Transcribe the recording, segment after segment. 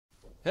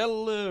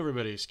Hello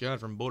everybody, Scott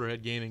from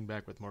Boulderhead Gaming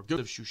back with more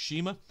Ghost of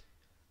Tsushima.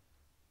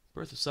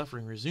 Birth of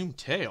Suffering resumed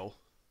tale?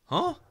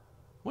 Huh?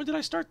 When did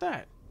I start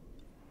that?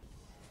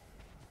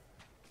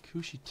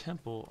 Kushi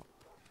Temple.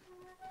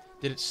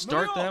 Did it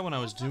start that when I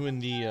was doing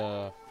the,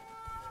 oh,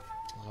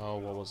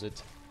 what was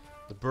it?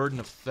 The Burden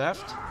of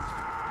Theft?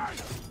 I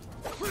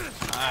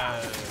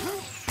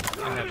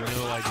have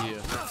no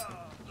idea.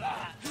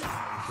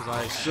 Because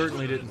I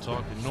certainly didn't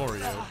talk to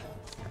Norio.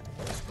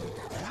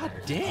 God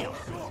damn!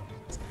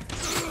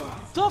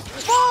 The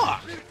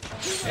fuck?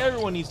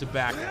 Everyone needs to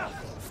back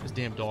off. This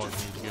damn dog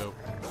needs to go.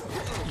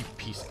 You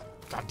piece of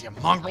goddamn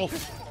mongrel.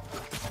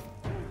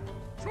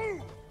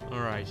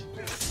 Alright.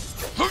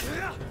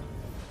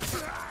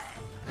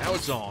 Now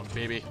it's on,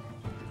 baby.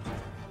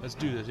 Let's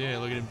do this. Yeah,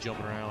 look at him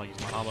jumping around like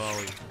he's Muhammad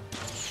Ali.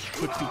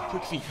 Quick feet,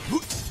 quick feet.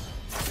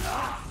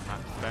 Not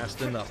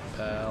fast enough,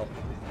 pal.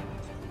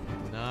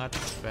 Not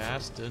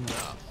fast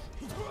enough.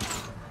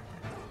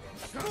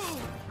 That's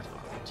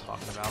what I'm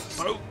talking about.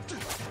 Boat!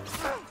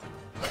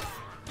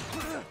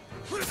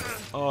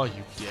 Oh,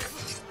 you dick.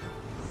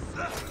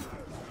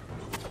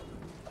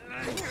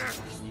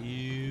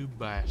 You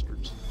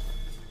bastards.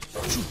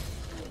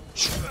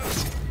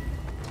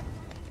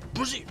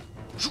 Pussy!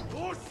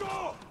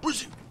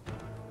 Pussy!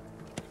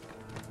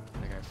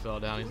 That guy fell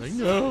down. He's like,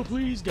 no,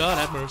 please, God,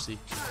 have mercy.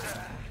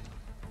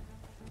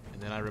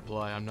 And then I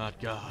reply, I'm not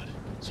God,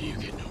 so you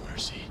get no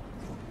mercy.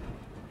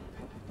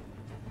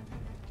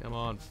 Come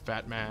on,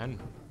 fat man.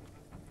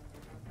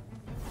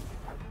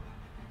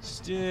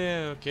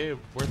 Still, okay,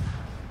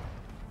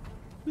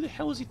 who the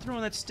hell is he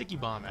throwing that sticky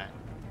bomb at?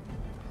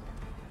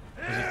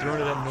 Is he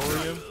throwing it at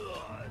Norio?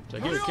 So I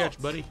get a catch,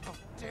 buddy. How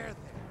dare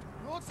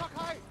they? Lord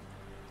Sakai!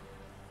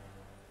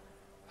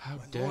 How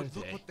My dare Lord, they?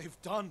 look what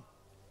they've done.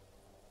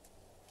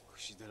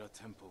 Kushidera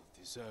Temple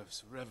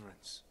deserves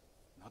reverence,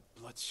 not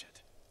bloodshed.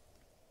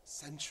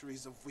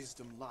 Centuries of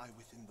wisdom lie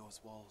within those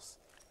walls,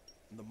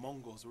 and the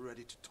Mongols were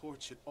ready to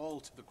torch it all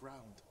to the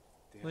ground.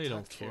 They don't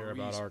attacked for care a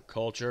about reason. our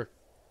culture.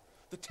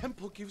 The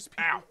temple gives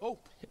people Ow.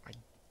 hope. Hit my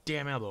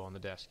damn elbow on the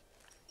desk.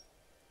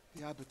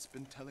 The Abbot's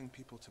been telling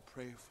people to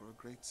pray for a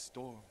great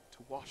storm to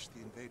wash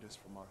the invaders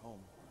from our home.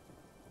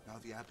 Now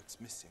the Abbot's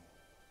missing,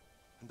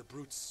 and the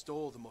brutes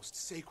stole the most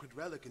sacred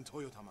relic in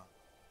Toyotama,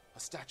 a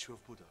statue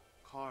of Buddha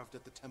carved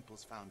at the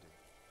temple's founding.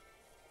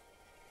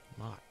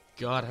 My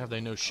God, have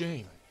they no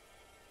shame?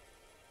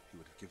 He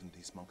would have given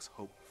these monks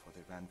hope before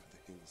they ran for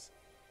the hills.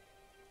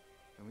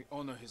 And we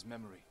honor his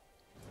memory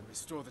and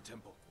restore the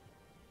temple.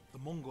 The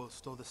Mongols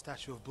stole the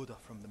statue of Buddha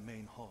from the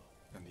main hall.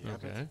 And the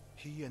abbot. Okay.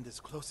 He and his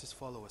closest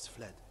followers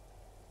fled.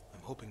 I'm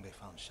hoping they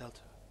found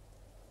shelter.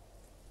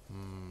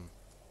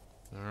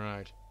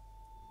 Alright.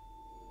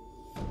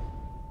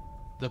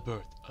 The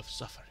birth of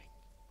suffering.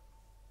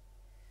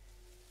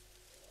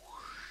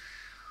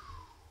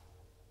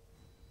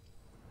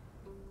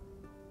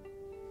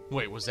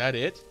 Wait, was that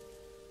it?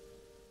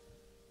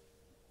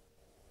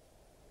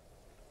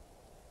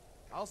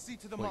 I'll see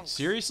to the Wait, monks.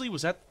 seriously?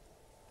 Was that...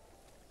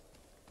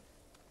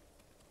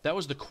 That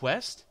was the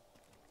quest?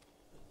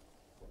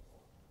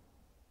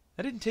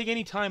 That didn't take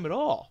any time at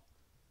all.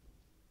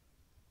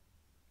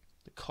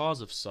 The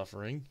cause of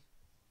suffering.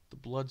 The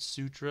blood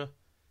sutra.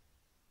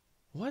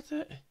 What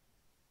the...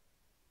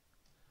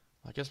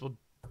 I guess we'll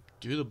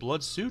do the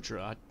blood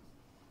sutra. I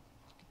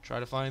try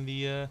to find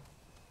the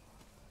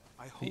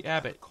I hope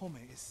Abbot. Kome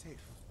is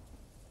safe.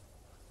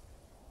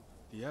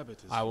 The abbot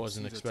is. I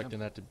wasn't expecting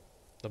that to...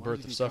 The Why birth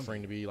did of he come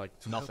suffering to be like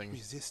To help nothing.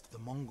 resist the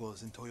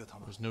Mongols in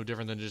Toyotama. It was no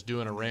different than just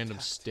doing a When they random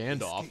attacked, they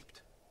standoff.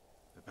 escaped.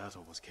 The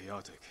battle was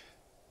chaotic.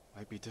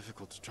 Might be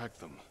difficult to track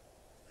them.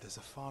 There's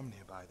a farm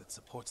nearby that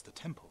supports the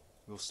temple.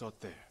 We'll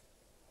start there.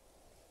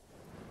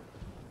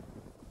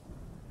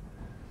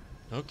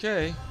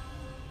 Okay.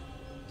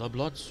 The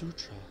Blood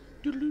Sutra.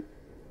 Doodaloo.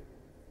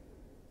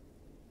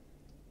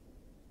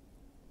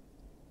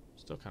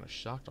 Still kind of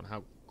shocked on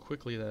how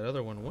quickly that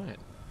other one went.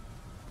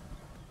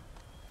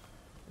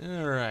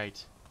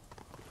 Alright.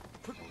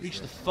 Reach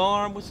the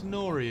farm with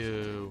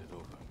Norio. It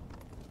over.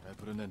 I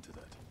put an end to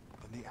that.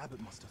 Then the Abbot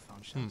must have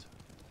found shelter.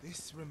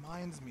 This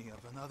reminds me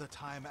of another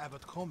time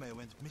Abbot Kome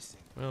went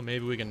missing. Well,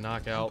 maybe we can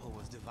knock The out temple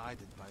was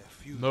divided by a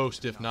few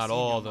most, if between our not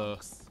all, senior the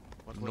monks.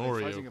 What were they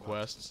fighting Norio about?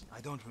 quests.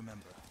 I don't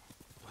remember.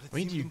 But it I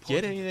mean, do seemed you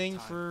get important at the anything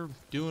time. for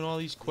doing all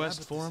these quests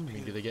Abbot for him? I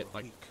mean, do they disappeared get, for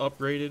a like, week.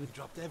 upgraded? We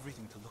dropped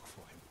everything to look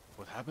for him.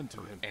 What happened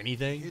to him? He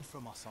Anything? hid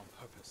from us on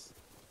purpose.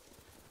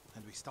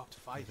 And we stopped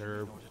fighting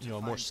They're, in order to you know, a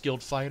find more him.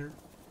 skilled fighter?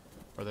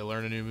 Or they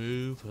learn a new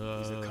move?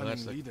 a cunning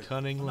That's a leader.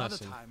 cunning Another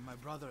lesson. time, my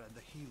brother and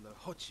the healer,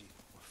 Hochi,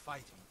 were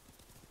fighting.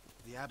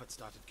 The Abbot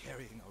started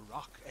carrying a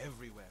rock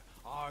everywhere,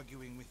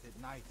 arguing with it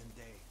night and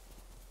day.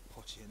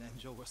 Hochi and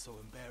Enjo were so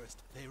embarrassed,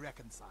 they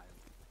reconciled.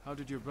 How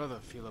did your brother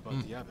feel about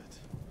the abbot?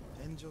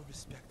 Enjo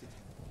respected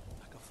him,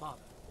 like a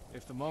father.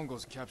 If the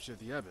Mongols capture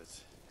the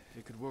abbot,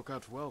 it could work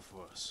out well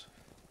for us.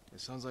 It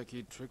sounds like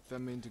he tricked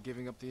them into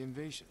giving up the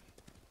invasion.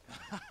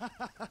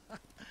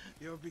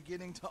 You're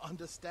beginning to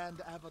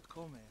understand Abbot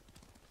Kome.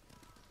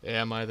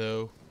 Am I,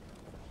 though?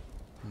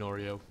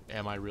 Norio,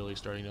 am I really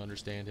starting to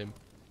understand him?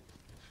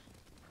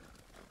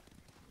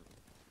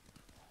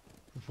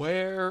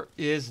 Where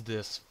is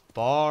this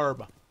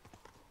farm?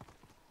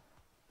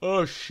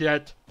 Oh,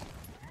 shit.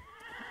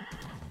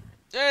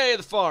 Hey,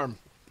 the farm.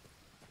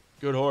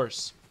 Good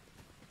horse.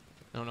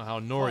 I don't know how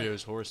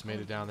Norio's horse made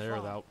it down there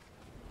without...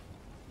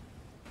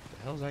 What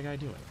the hell is that guy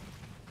doing?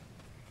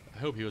 I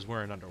hope he was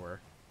wearing underwear.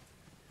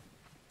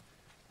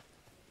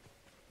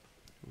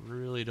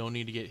 Really don't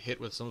need to get hit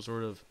with some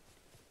sort of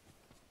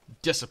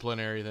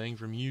disciplinary thing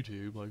from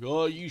YouTube. Like,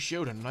 oh, you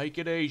showed a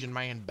naked Asian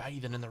man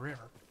bathing in the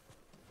river.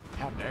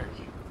 How dare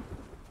you?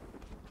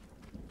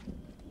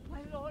 My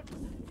lord,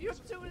 you're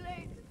too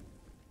late.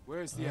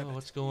 Where's the abbot?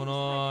 What's going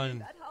on?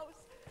 That house,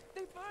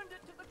 they burned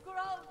it to the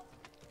ground.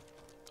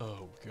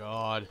 Oh,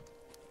 God.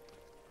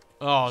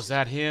 Oh, is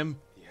that him?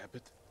 The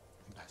abbot?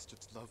 The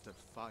bastards love their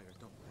fire,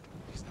 don't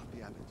they? He's not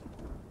the abbot.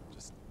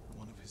 Just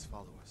one of his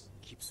followers.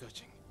 Keep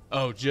searching.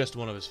 Oh, just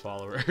one of his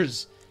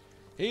followers.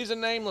 He's a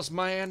nameless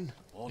man.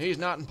 He's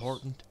not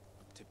important.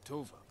 Tipped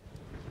over.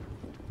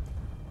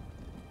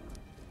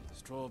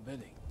 Straw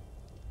bedding.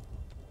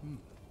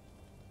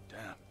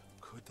 Damp.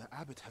 Could the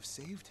abbot have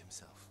saved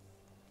himself?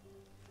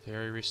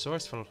 Very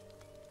resourceful.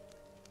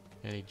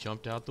 And he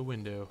jumped out the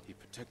window. He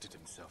protected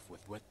himself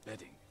with wet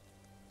bedding.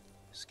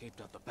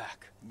 Escaped out the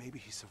back. Maybe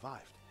he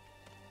survived.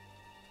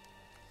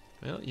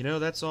 Well, you know,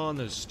 that's on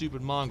those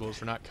stupid Mongols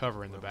for not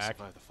covering the Whoever back.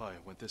 survived the fire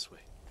went this way.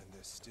 And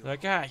there's still...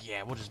 Like, ah,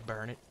 yeah, we'll just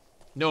burn it.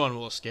 No one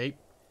will escape.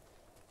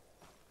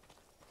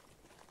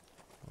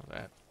 Well,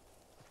 that...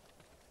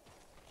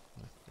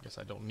 I guess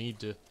I don't need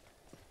to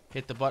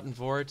hit the button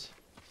for it.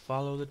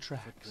 Follow the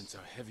tracks. Footprints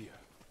are heavier,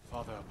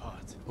 farther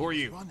apart. Who are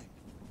He's you? running.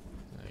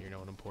 You're no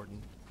one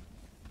important.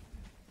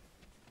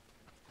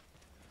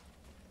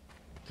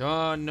 Come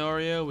on,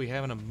 Norio. We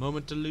haven't a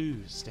moment to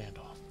lose. Stand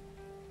off.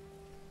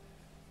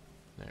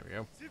 There we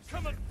go.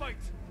 Come and fight.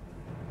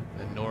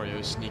 And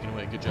Norio's sneaking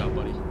away. Good job,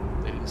 buddy.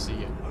 They didn't see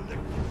you.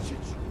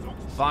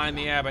 Find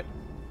the abbot.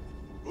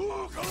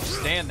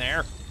 Stand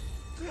there.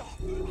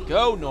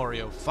 Go,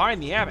 Norio.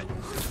 Find the abbot.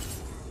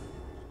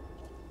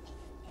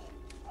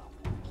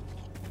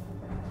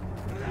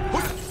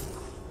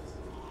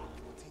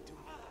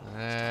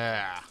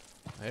 Ah.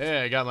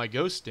 Yeah, I got my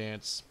ghost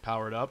dance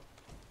powered up.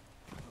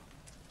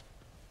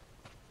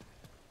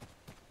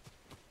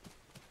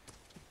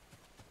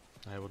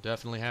 I will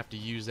definitely have to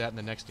use that in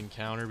the next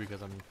encounter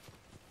because I'm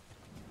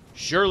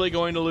surely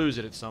going to lose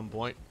it at some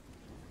point.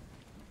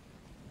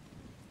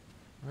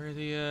 Where are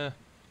the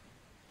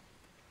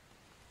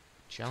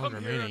challenge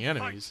Come here remaining and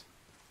enemies?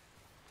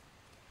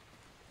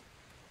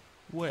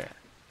 Where?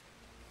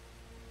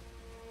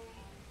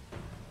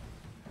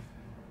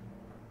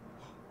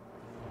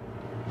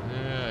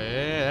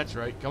 Yeah, that's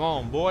right. Come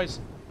on, boys.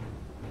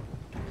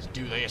 Let's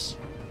do this.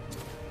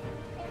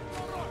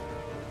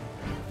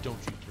 Don't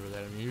you throw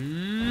that at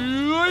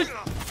me.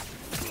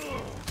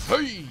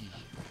 Hey!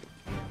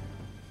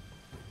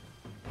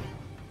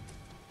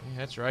 Yeah,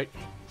 that's right.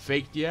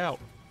 Faked you out.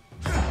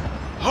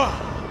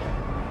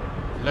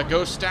 Ha! Let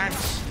go,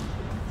 stacks.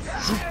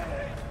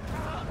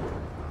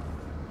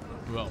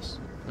 Who else?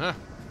 Huh?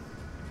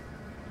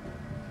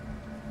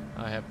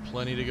 I have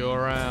plenty to go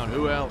around.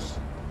 Who else?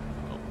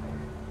 Oh.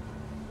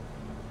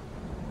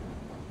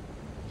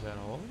 Is that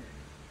all?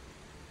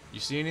 You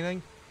see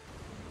anything?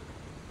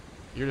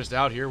 You're just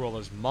out here while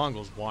there's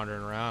Mongols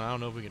wandering around. I don't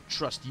know if we can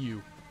trust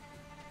you.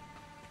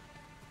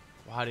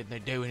 Why didn't they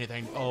do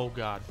anything? Oh,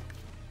 God.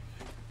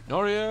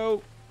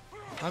 Norio!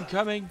 I'm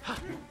coming.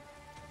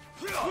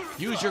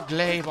 Use your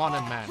glaive on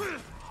him, man. We're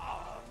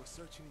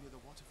searching near the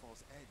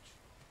waterfall's edge.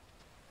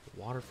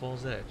 The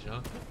waterfall's edge,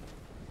 huh?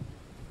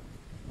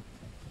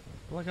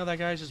 I like how that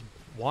guy's just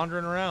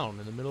wandering around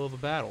in the middle of a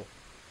battle.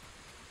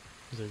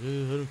 He's like, I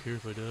don't care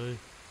if I die.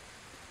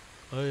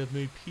 I have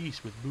made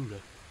peace with Buddha.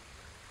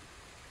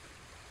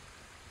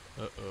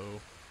 Uh-oh.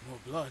 More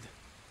blood.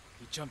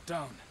 He jumped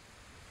down.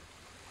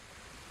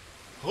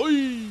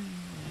 Hoi!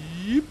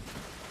 Yep.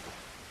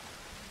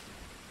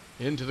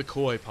 Into the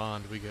koi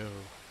pond we go.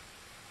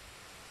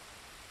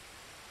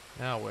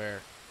 Now where?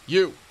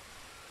 You!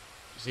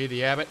 See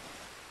the abbot?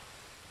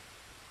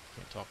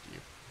 Can't talk to you.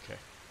 Okay.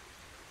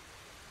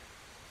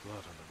 Blood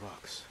on the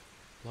rocks.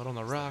 Blood on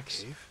the Is that a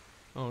rocks. cave?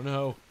 Oh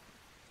no.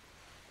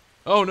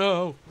 Oh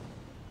no!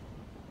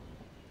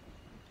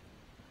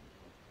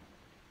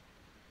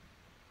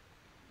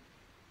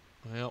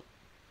 Well,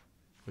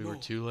 we were No.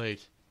 too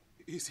late.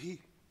 Is he?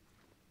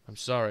 I'm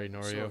sorry,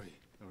 Norio. Sorry,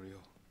 Norio.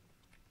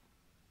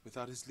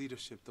 Without his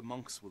leadership, the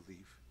monks will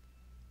leave.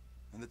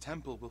 And the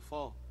temple will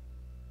fall.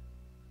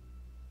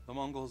 The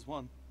Mongols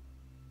won.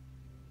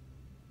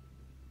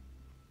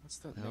 What's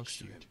that Oh, next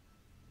to him? shoot.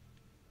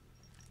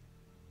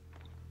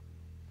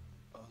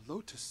 A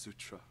Lotus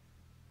Sutra.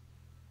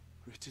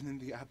 Written in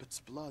the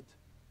abbot's blood.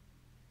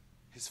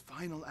 His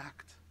final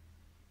act.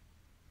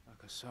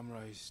 Like a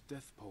samurai's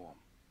death poem.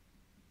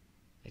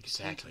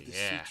 Exactly, The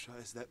yeah. Sutra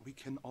is that we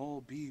can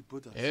all be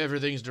Buddhas.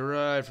 Everything's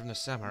derived from the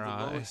From the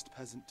samurai. lowest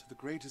peasant to the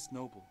greatest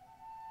noble.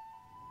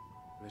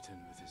 Written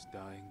with his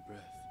dying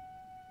breath.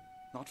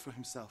 Not for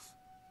himself,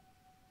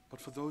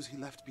 but for those he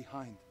left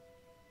behind.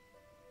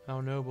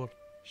 How noble.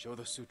 Show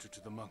the sutra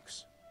to the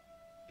monks.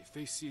 If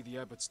they see the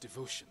abbot's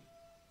devotion,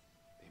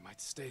 they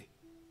might stay.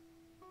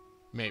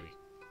 Maybe.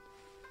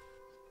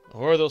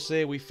 Or they'll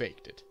say we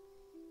faked it.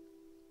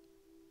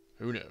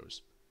 Who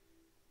knows?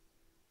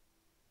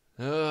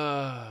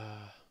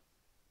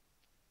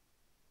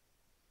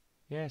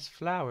 Yes,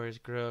 flowers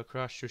grow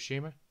across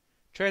Tsushima.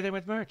 Trade them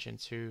with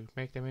merchants who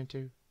make them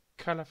into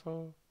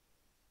colorful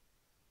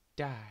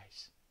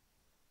dyes.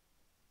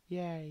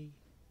 Yay.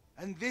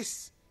 And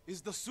this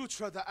is the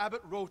Sutra the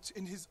Abbot wrote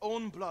in his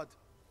own blood.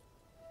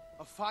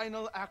 A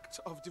final act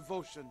of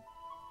devotion.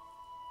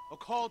 A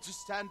call to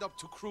stand up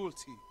to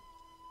cruelty.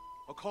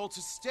 A call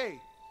to stay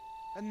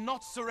and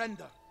not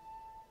surrender.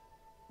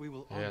 We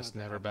will Yes, honor the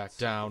never back Abbot's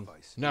down.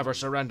 sacrifice. Never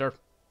surrender.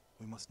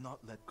 We must not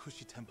let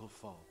Kushi Temple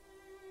fall.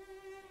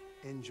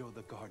 Enjo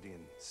the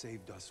Guardian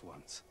saved us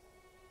once.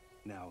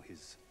 Now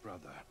his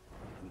brother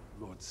and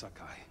Lord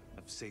Sakai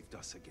have saved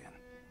us again.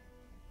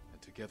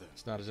 And together,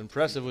 It's not as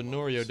impressive when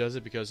Norio does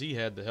it because he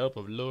had the help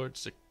of Lord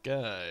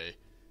Sakai.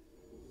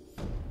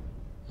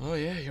 Oh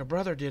yeah, your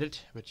brother did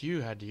it, but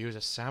you had to use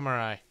a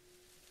samurai.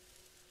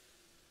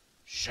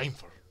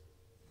 Shameful.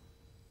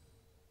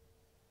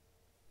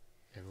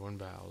 Everyone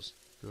bows.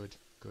 Good,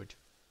 good.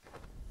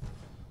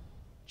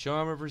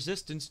 Charm of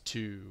Resistance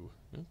 2.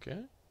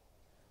 Okay.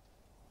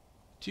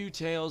 2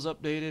 tails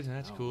updated.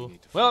 That's Now we cool.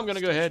 need to Well, I'm find going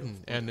to the go ahead statue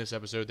and of end this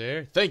episode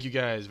there. Thank you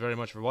guys very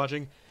much for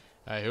watching.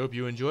 I hope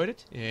you enjoyed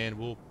it, and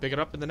we'll pick it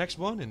up in the next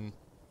one and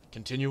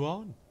continue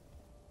on.